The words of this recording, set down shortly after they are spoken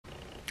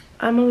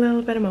I'm a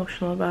little bit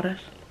emotional about it.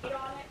 On it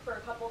for a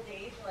couple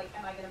days, you're like,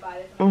 am I gonna buy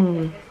this? Am I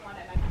gonna get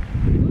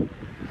this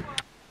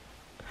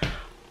one?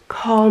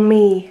 Call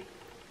me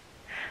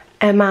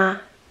Emma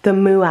the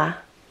Mua.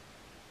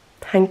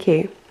 Thank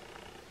you.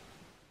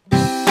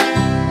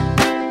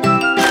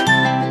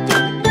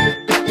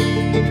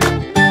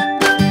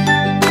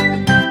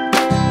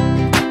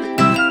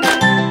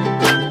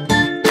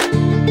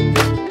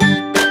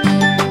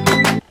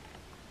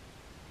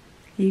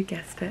 You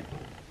guessed it.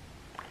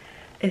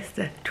 It's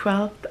the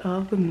 12th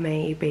of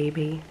May,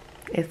 baby.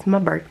 It's my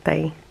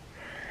birthday.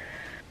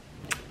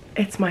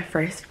 It's my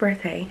first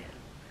birthday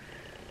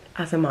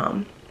as a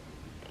mom.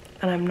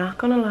 And I'm not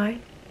gonna lie,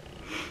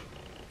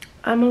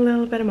 I'm a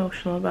little bit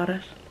emotional about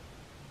it.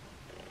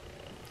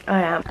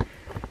 I am.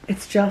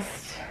 It's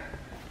just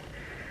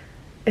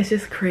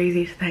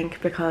crazy to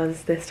think,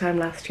 because this time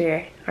last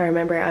year, I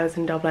remember I was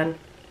in Dublin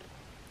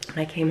and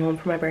I came home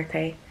for my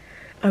birthday.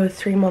 I was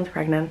 3 months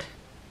pregnant.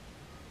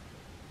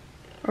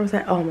 Or was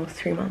I almost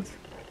 3 months?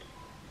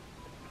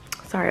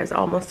 Sorry, I was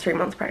almost 3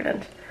 months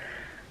pregnant.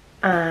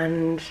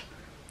 And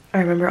I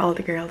remember all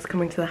the girls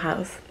coming to the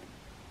house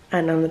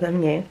and none of them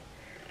knew,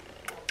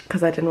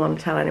 because I didn't want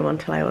to tell anyone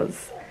till I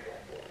was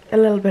a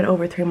little bit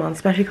over 3 months,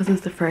 especially because it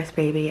was the first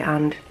baby,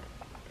 and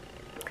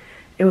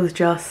it was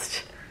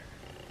just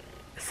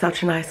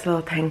such a nice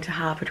little thing to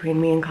have between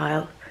me and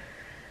Kyle.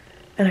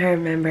 And I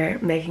remember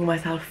making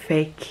myself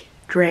fake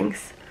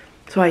drinks.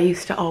 So I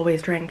used to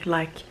always drink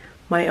like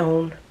my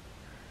own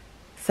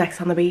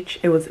Sex on the Beach.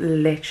 It was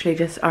literally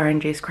just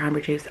orange juice,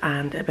 cranberry juice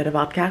and a bit of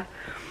vodka.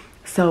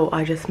 So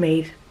I just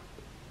made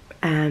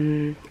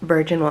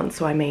virgin ones,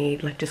 so I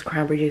made like just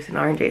cranberry juice and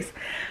orange juice,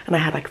 and I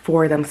had like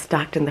 4 of them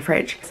stacked in the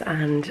fridge,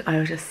 and I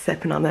was just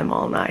sipping on them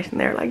all night,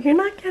 and they were like, you're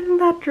not getting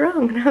that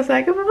drunk, and I was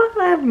like, well,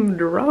 I'm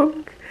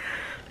drunk.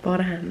 But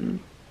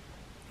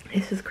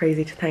it's just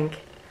crazy to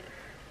think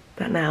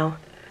that now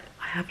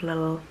I have a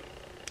little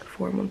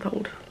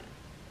 4-month-old.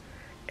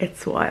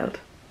 It's wild.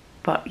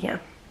 But yeah,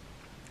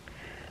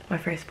 my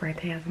first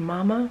birthday as a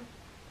mama.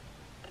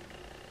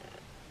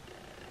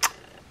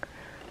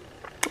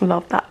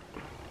 Love that.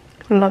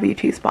 Love you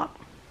too, Spot.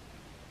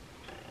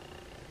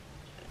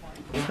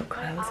 So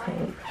Kyle's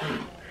home,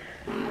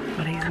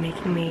 but he's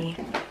making me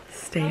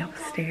stay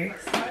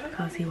upstairs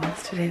because he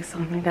wants to do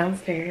something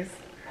downstairs.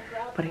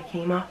 But he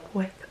came up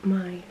with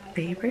my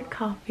favorite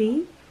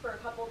coffee. For a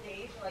couple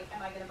days, you're like,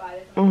 am I gonna buy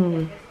this? Am I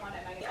gonna get this one?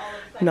 Am I gonna...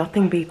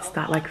 Nothing beats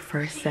that like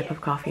first sip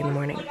of coffee in the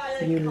morning.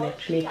 You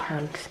literally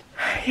can't.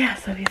 Yeah,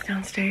 so he's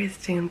downstairs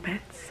doing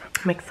bits.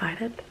 I'm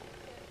excited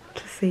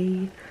to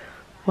see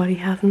what he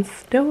has in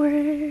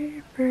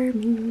store for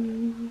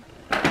me.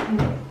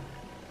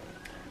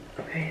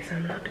 Okay, so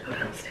I'm allowed to go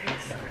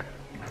downstairs.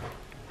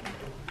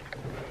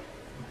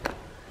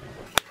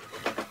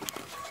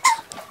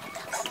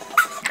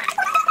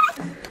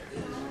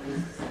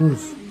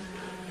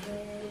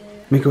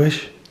 Make a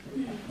wish.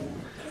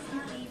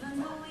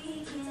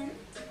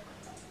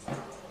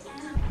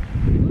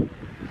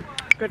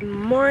 Good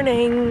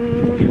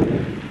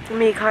morning.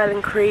 Me, Kyle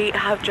and Cree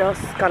have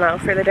just gone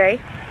out for the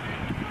day.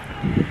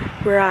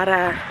 We're at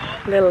a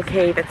little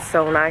cave. It's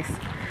so nice.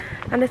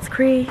 And it's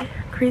Cree's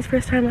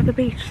first time at the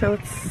beach, so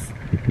it's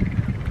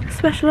a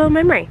special little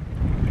memory.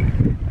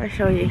 I'll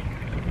show you.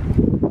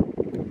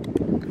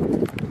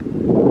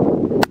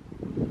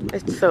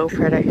 It's so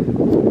pretty.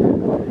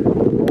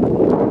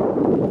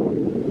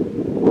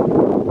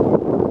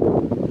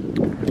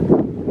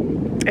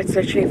 It's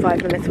literally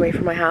 5 minutes away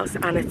from my house,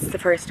 and it's the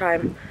first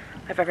time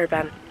I've ever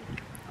been,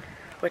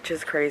 which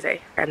is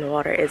crazy. And the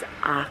water is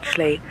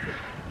actually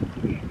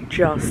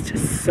just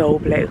so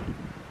blue.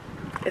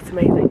 It's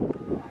amazing.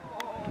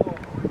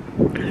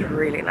 It's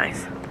really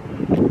nice.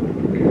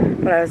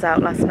 But I was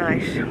out last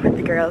night with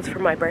the girls for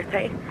my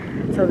birthday,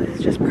 so this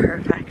is just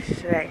perfect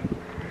today.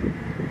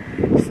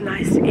 It's a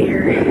nice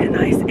airy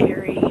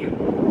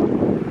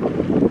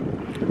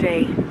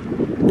day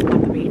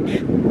at the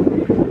beach,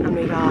 and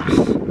we got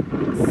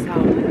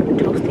some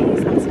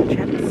toasties and some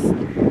chips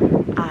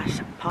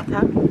at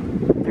Pata.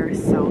 They're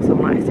so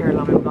nice. They're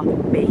lovely. We got the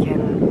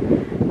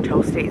bacon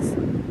toasties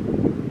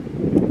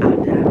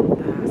and the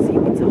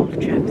seaweed salt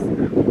chips.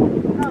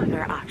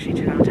 They're actually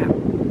 10 out of 10.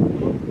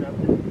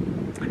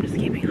 I'm just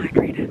keeping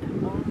hydrated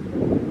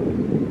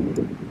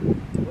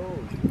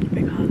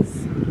because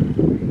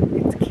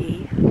it's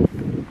key.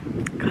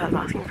 Kyle's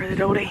asking for the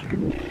dodie.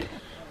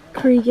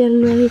 Are you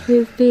getting ready for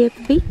his day at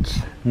the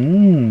beach?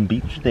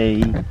 Beach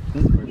day. This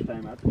is the first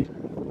time at the beach.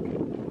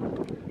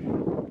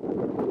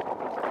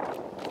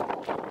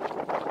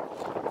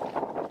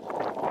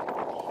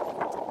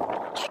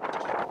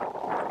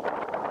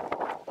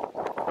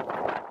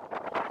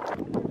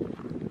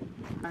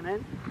 And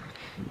then,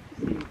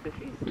 see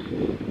fishies.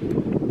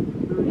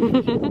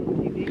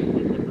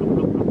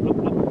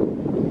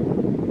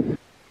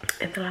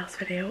 In the last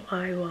video,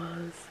 I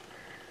was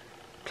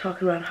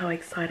talking about how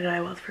excited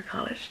I was for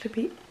college to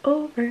be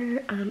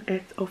over, and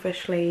it's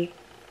officially,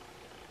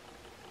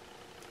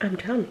 I'm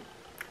done.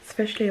 It's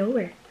officially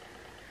over.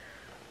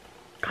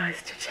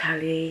 Guys, to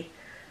tell you,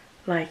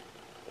 like,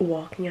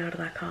 walking out of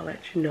that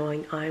college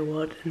knowing I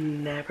would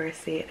never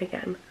see it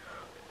again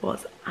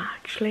was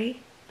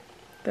actually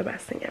the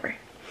best thing ever.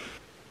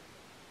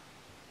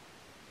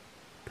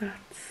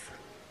 That's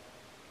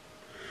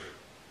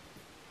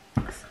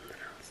something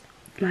else.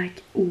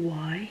 Like,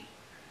 why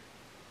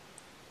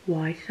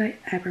did I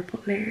ever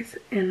put layers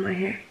in my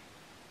hair?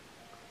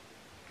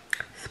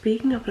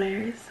 Speaking of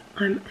layers,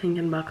 I'm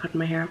thinking about cutting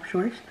my hair up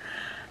short,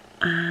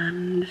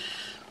 and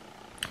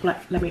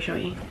let me show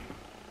you.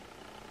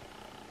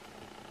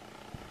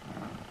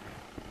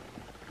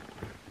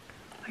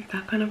 Like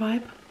that kind of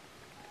vibe.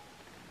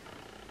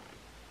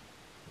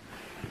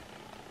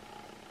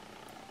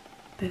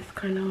 This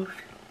kind of,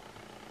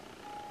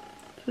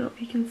 I don't know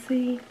if you can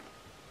see.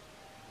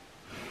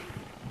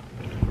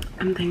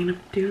 I'm thinking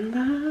of doing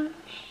that,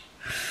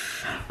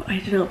 but I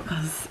don't know,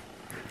 because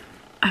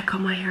I cut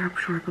my hair up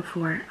short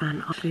before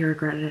and actually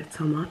regretted it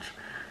so much,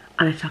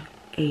 and it took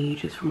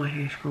ages for my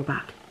hair to grow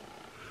back.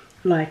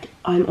 Like,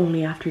 I'm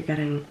only after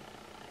getting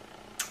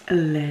a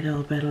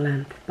little bit of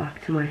length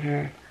back to my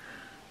hair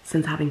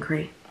since having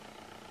Cree.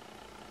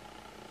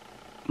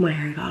 My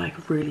hair got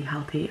like really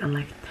healthy and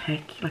like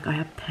thick. Like, I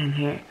have thin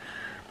hair.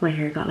 My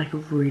hair got like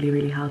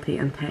really healthy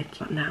and thick.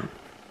 But now,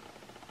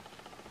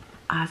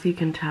 as you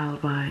can tell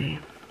by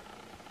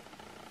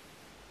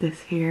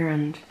this here,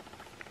 and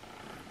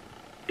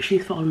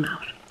she's falling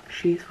out.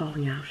 She's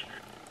falling out.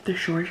 The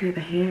shorter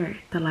the hair,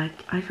 the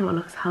like, I don't know, it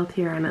looks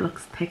healthier and it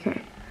looks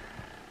thicker.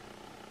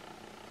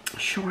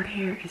 Short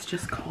hair is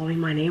just calling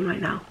my name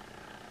right now.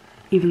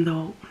 Even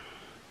though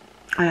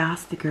I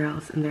asked the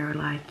girls and they were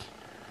like,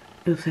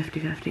 it was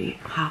 50-50.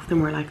 Half of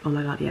them were like, oh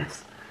my god,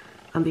 yes.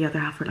 And the other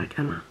half were like,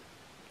 Emma,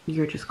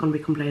 you're just gonna be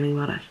complaining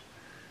about it.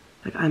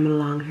 Like, I'm a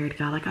long haired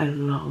gal. Like, I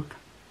love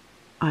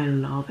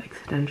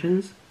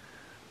extensions.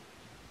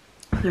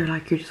 They're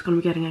like, you're just gonna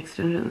be getting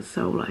extensions,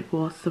 so like,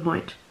 what's the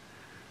point?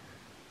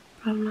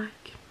 But I'm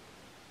like,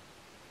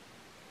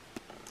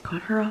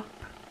 cut her up.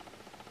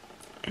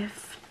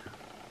 If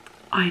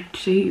I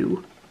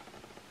do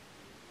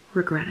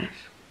regret it,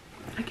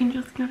 I can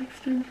just get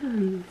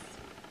extensions.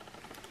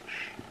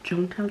 Shh,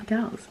 don't tell the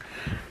gals.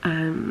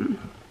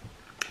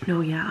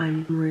 No, yeah,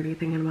 I'm really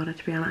thinking about it,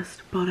 to be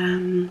honest. But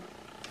I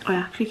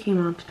actually came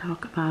on to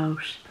talk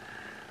about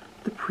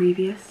the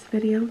previous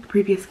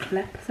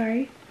clip,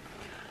 sorry,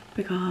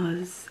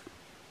 because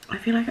I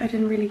feel like I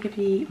didn't really give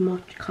you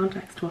much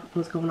context to what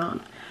was going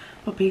on.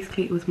 But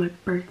basically, it was my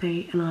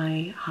birthday and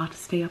I had to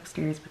stay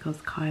upstairs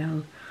because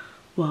Kyle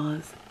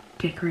was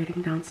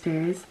decorating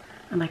downstairs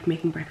and like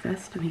making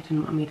breakfast, and he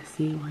didn't want me to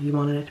see why. He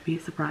wanted it to be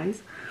a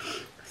surprise.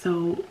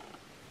 So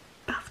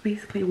that's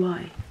basically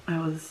why I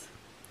was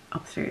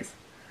upstairs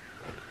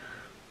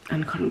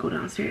and couldn't go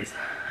downstairs,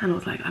 and I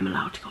was like, I'm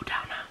allowed to go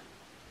down now.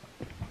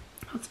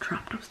 I was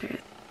trapped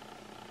upstairs.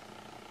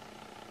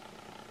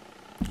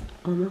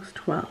 Almost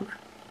 12.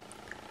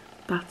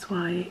 That's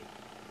why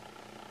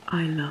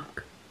I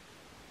look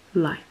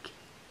like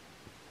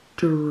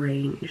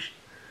deranged.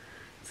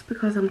 It's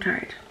because I'm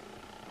tired.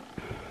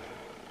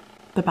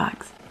 The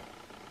bags.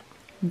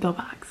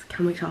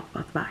 Can we talk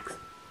about the bags?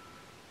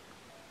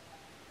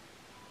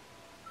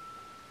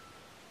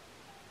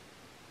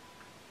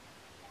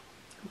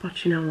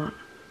 But you know what?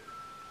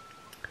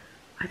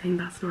 I think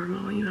that's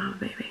normal when you have a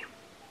baby.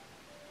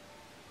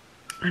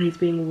 And he's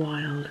being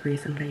wild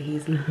recently.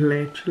 He's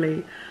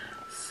literally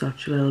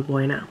such a little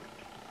boy now.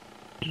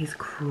 He's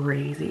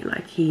crazy.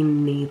 Like, he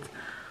needs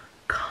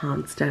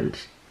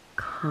constant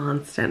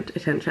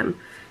attention.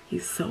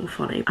 He's so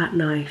funny. At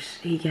night,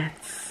 he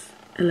gets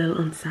a little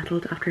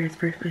unsettled after his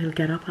first, he'll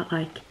get up at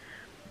like,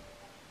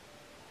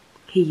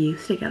 he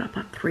used to get up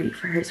at 3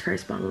 for his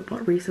first bottle,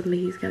 but recently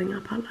he's getting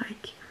up at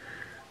like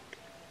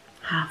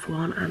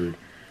 1:30, and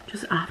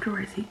just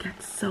afterwards he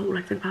gets so,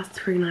 like, the past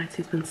 3 nights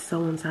he's been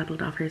so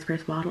unsettled after his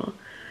first bottle.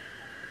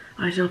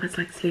 I don't know if it's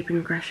like sleeping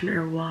regression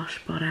or what,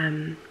 but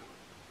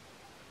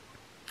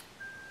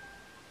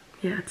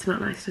yeah, it's not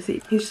nice to see.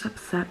 He's just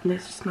upset, and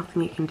there's just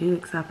nothing you can do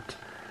except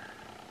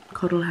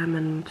cuddle him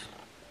and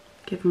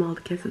give him all the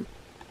kisses.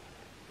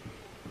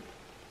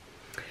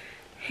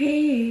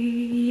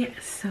 Hey,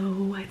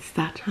 so it's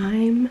that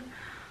time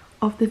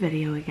of the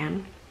video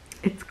again.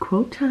 It's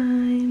quote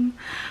time.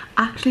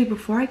 Actually,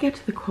 before I get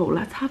to the quote,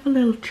 let's have a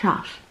little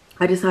chat.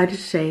 I decided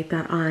today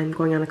that I'm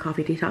going on a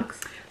coffee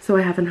detox. So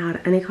I haven't had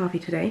any coffee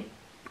today,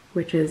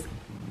 which is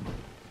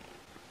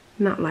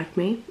not like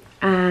me.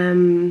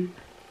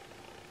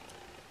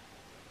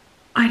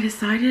 I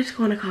decided to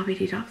go on a coffee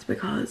detox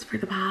because for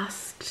the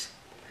past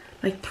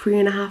like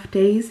 3.5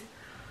 days,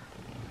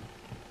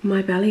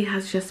 my belly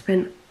has just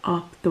been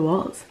up the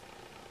walls.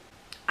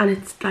 And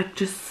it's like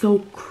just so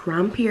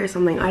crampy or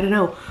something. I don't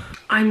know.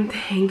 I'm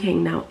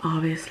thinking now,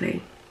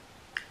 obviously,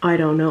 I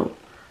don't know,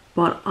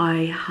 but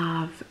I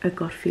have a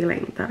gut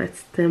feeling that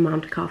it's the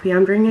amount of coffee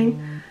I'm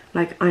drinking.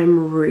 Like,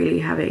 I'm really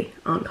heavy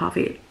on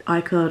coffee.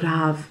 I could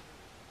have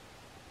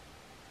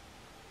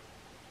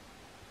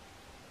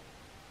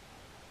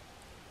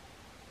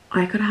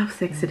I could have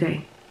 6 a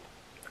day.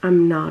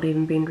 I'm not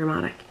even being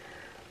dramatic.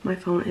 My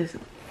phone is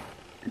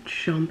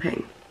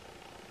jumping.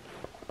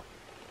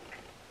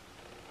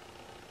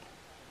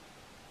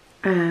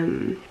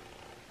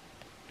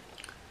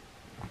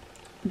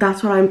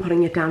 That's what I'm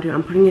putting it down to.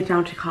 I'm putting it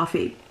down to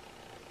coffee.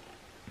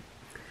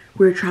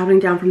 We were traveling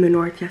down from the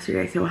north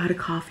yesterday, so I had a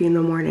coffee in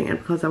the morning, and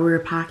because we were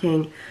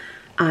packing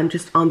and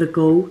just on the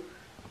go,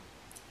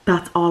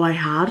 that's all I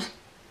had.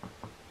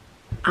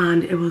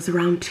 And it was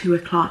around 2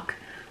 o'clock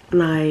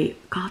and I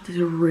got this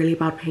really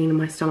bad pain in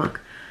my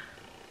stomach.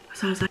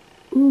 So I was like,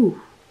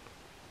 ooh,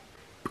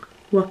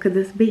 what could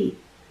this be?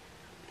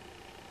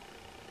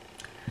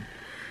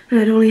 And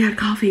I'd only had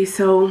coffee,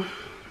 so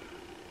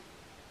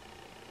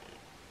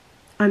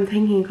I'm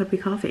thinking it could be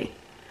coffee.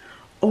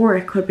 Or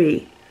it could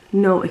be,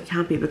 no, it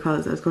can't be,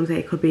 because I was going to say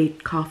it could be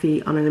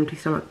coffee on an empty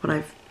stomach, but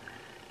I've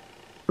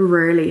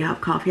rarely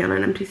have coffee on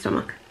an empty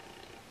stomach.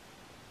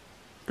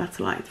 That's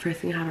a lie. The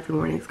first thing I have every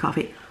morning is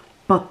coffee.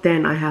 But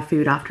then I have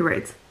food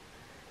afterwards.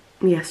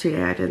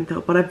 Yesterday I didn't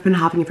though, but I've been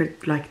having it for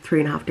like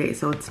 3.5 days,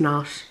 so it's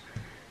not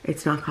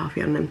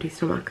coffee on an empty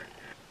stomach.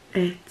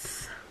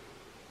 It's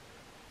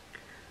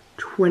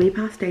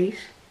 8:20.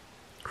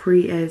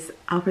 Cree is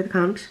out for the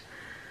count.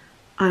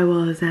 I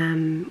was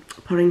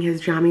putting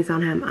his jammies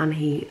on him and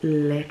he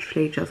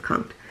literally just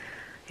can't.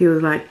 He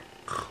was like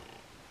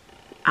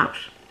out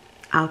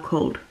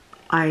cold.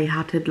 I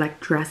had to like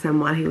dress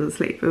him while he was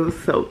asleep. It was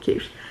so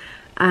cute.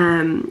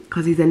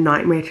 Because he's a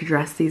nightmare to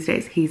dress these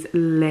days. He's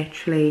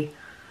literally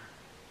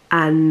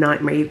a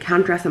nightmare. You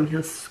can't dress him,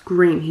 he'll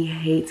scream. He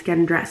hates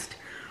getting dressed.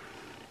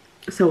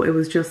 So it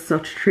was just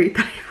such a treat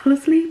that he fell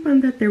asleep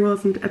and that there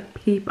wasn't a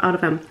peep out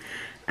of him.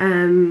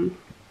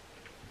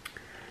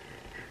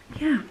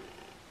 Yeah.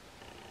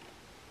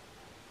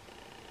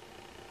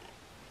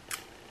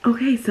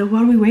 Okay, so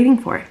what are we waiting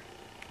for?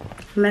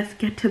 Let's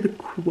get to the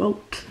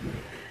quote.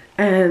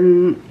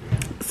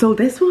 So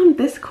this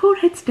quote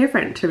hits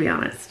different, to be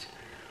honest.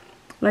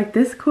 Like,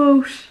 this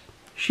quote,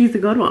 she's a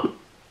good one.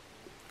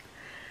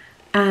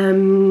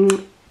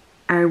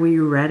 Are we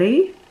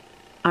ready?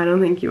 I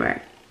don't think you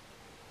are.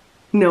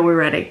 No, we're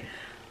ready.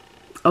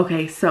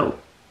 Okay, so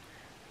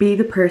be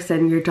the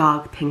person your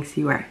dog thinks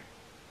you are.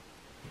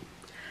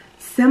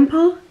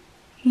 Simple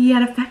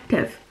yet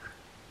effective.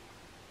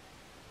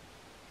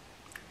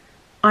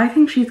 I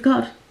think she's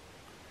good.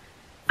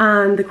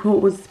 And the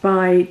quote was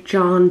by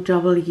John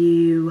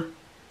W.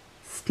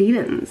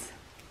 Stevens.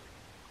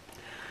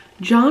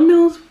 John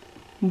knows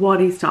what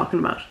he's talking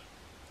about.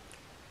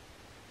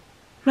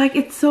 Like,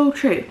 it's so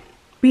true.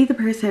 Be the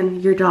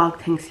person your dog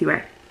thinks you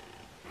are.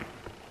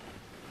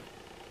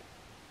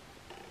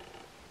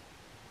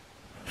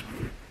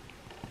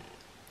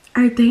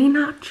 Are they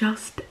not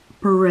just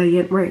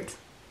brilliant words?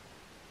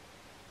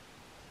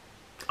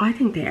 I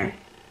think they are.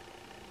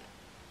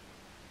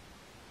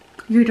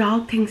 Your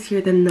dog thinks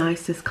you're the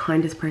nicest,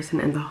 kindest person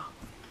in the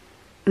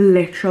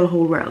literal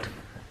whole world.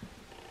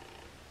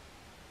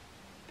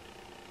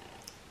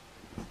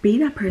 Be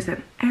that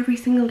person every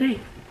single day.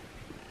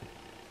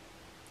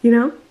 You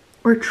know?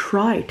 Or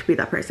try to be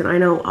that person. I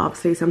know,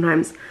 obviously,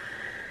 sometimes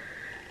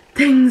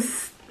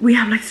we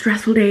have like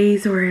stressful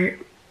days or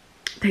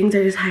things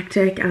are just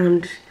hectic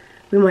and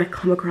we might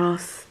come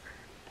across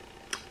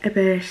a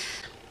bit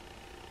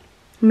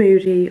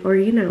moody, or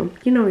you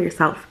know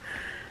yourself.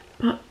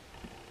 But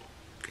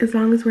as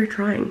long as we're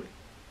trying,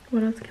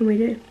 what else can we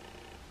do?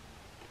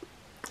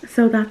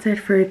 So that's it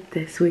for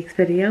this week's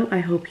video. I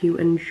hope you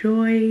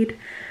enjoyed,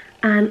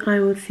 and I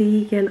will see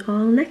you again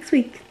all next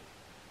week.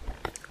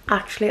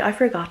 Actually, I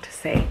forgot to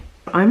say,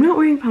 I'm not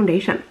wearing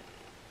foundation.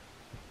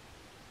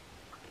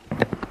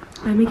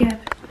 Let me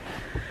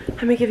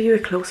give you a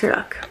closer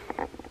look.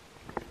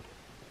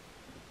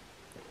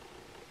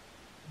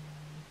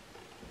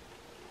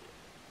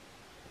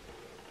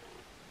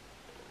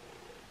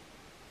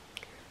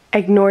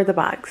 Ignore the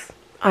bags.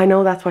 I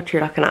know that's what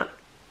you're looking at.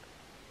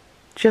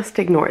 Just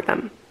ignore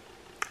them.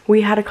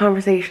 We had a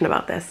conversation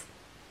about this,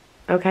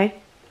 okay?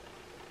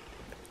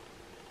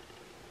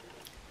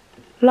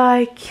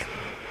 Like,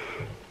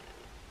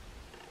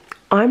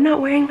 I'm not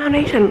wearing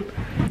foundation.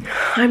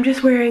 I'm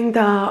just wearing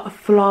the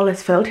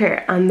Flawless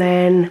filter and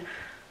then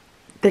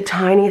the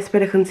tiniest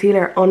bit of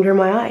concealer under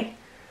my eye.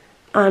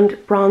 And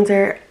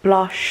bronzer,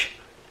 blush,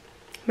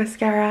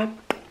 mascara,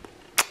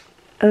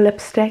 a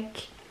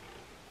lipstick,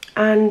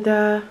 and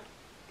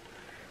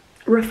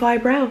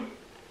Refi Brow.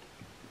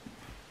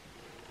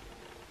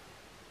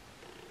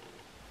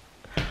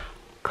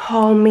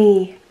 Call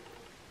me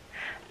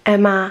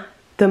Emma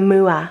the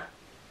Mua.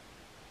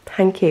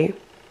 Thank you.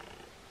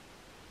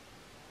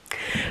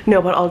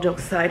 No, but all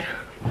jokes aside,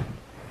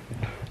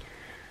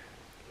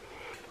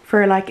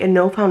 for like a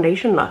no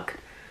foundation look,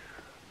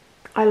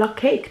 I look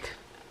caked.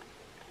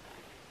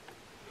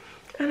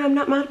 And I'm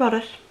not mad about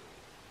it.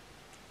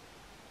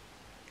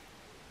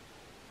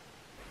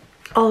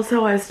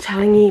 Also, I was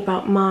telling you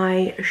about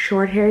my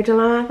short hair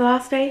dilemma the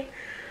last day.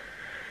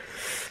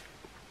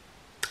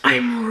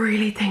 I'm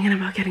really thinking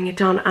about getting it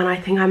done, and I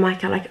think I might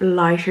get like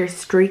lighter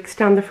streaks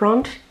down the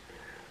front.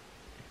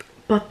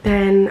 But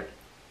then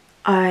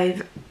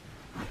I'm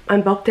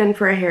booked in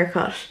for a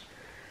haircut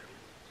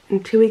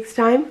in 2 weeks'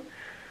 time,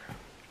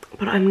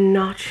 but I'm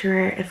not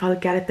sure if I'll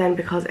get it then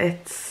because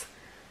it's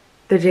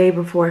the day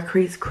before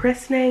Cree's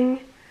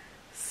christening,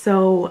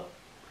 so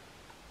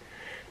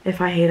if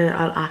I hate it,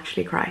 I'll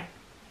actually cry.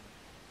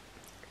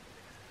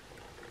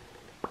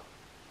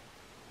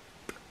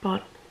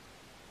 But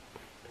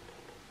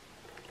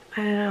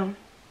I don't know.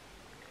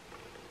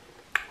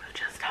 We'll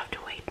just have to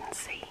wait and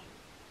see.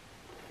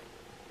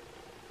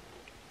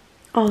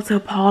 Also,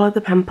 Paula the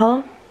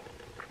pimple,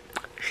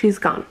 she's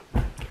gone.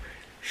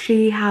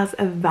 She has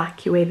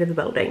evacuated the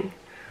building.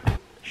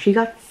 She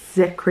got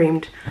zit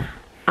creamed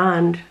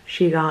and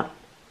she got,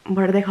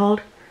 what are they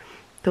called?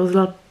 Those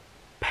little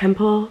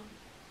pimple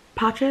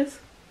patches.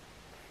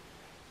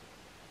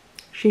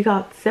 She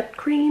got zip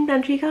creamed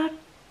and she got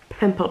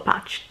pimple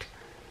patched.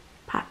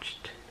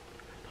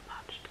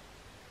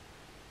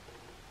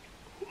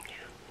 Yeah.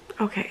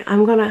 Okay,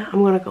 I'm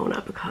gonna go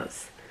now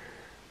because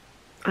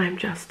I'm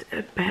just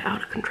a bit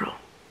out of control.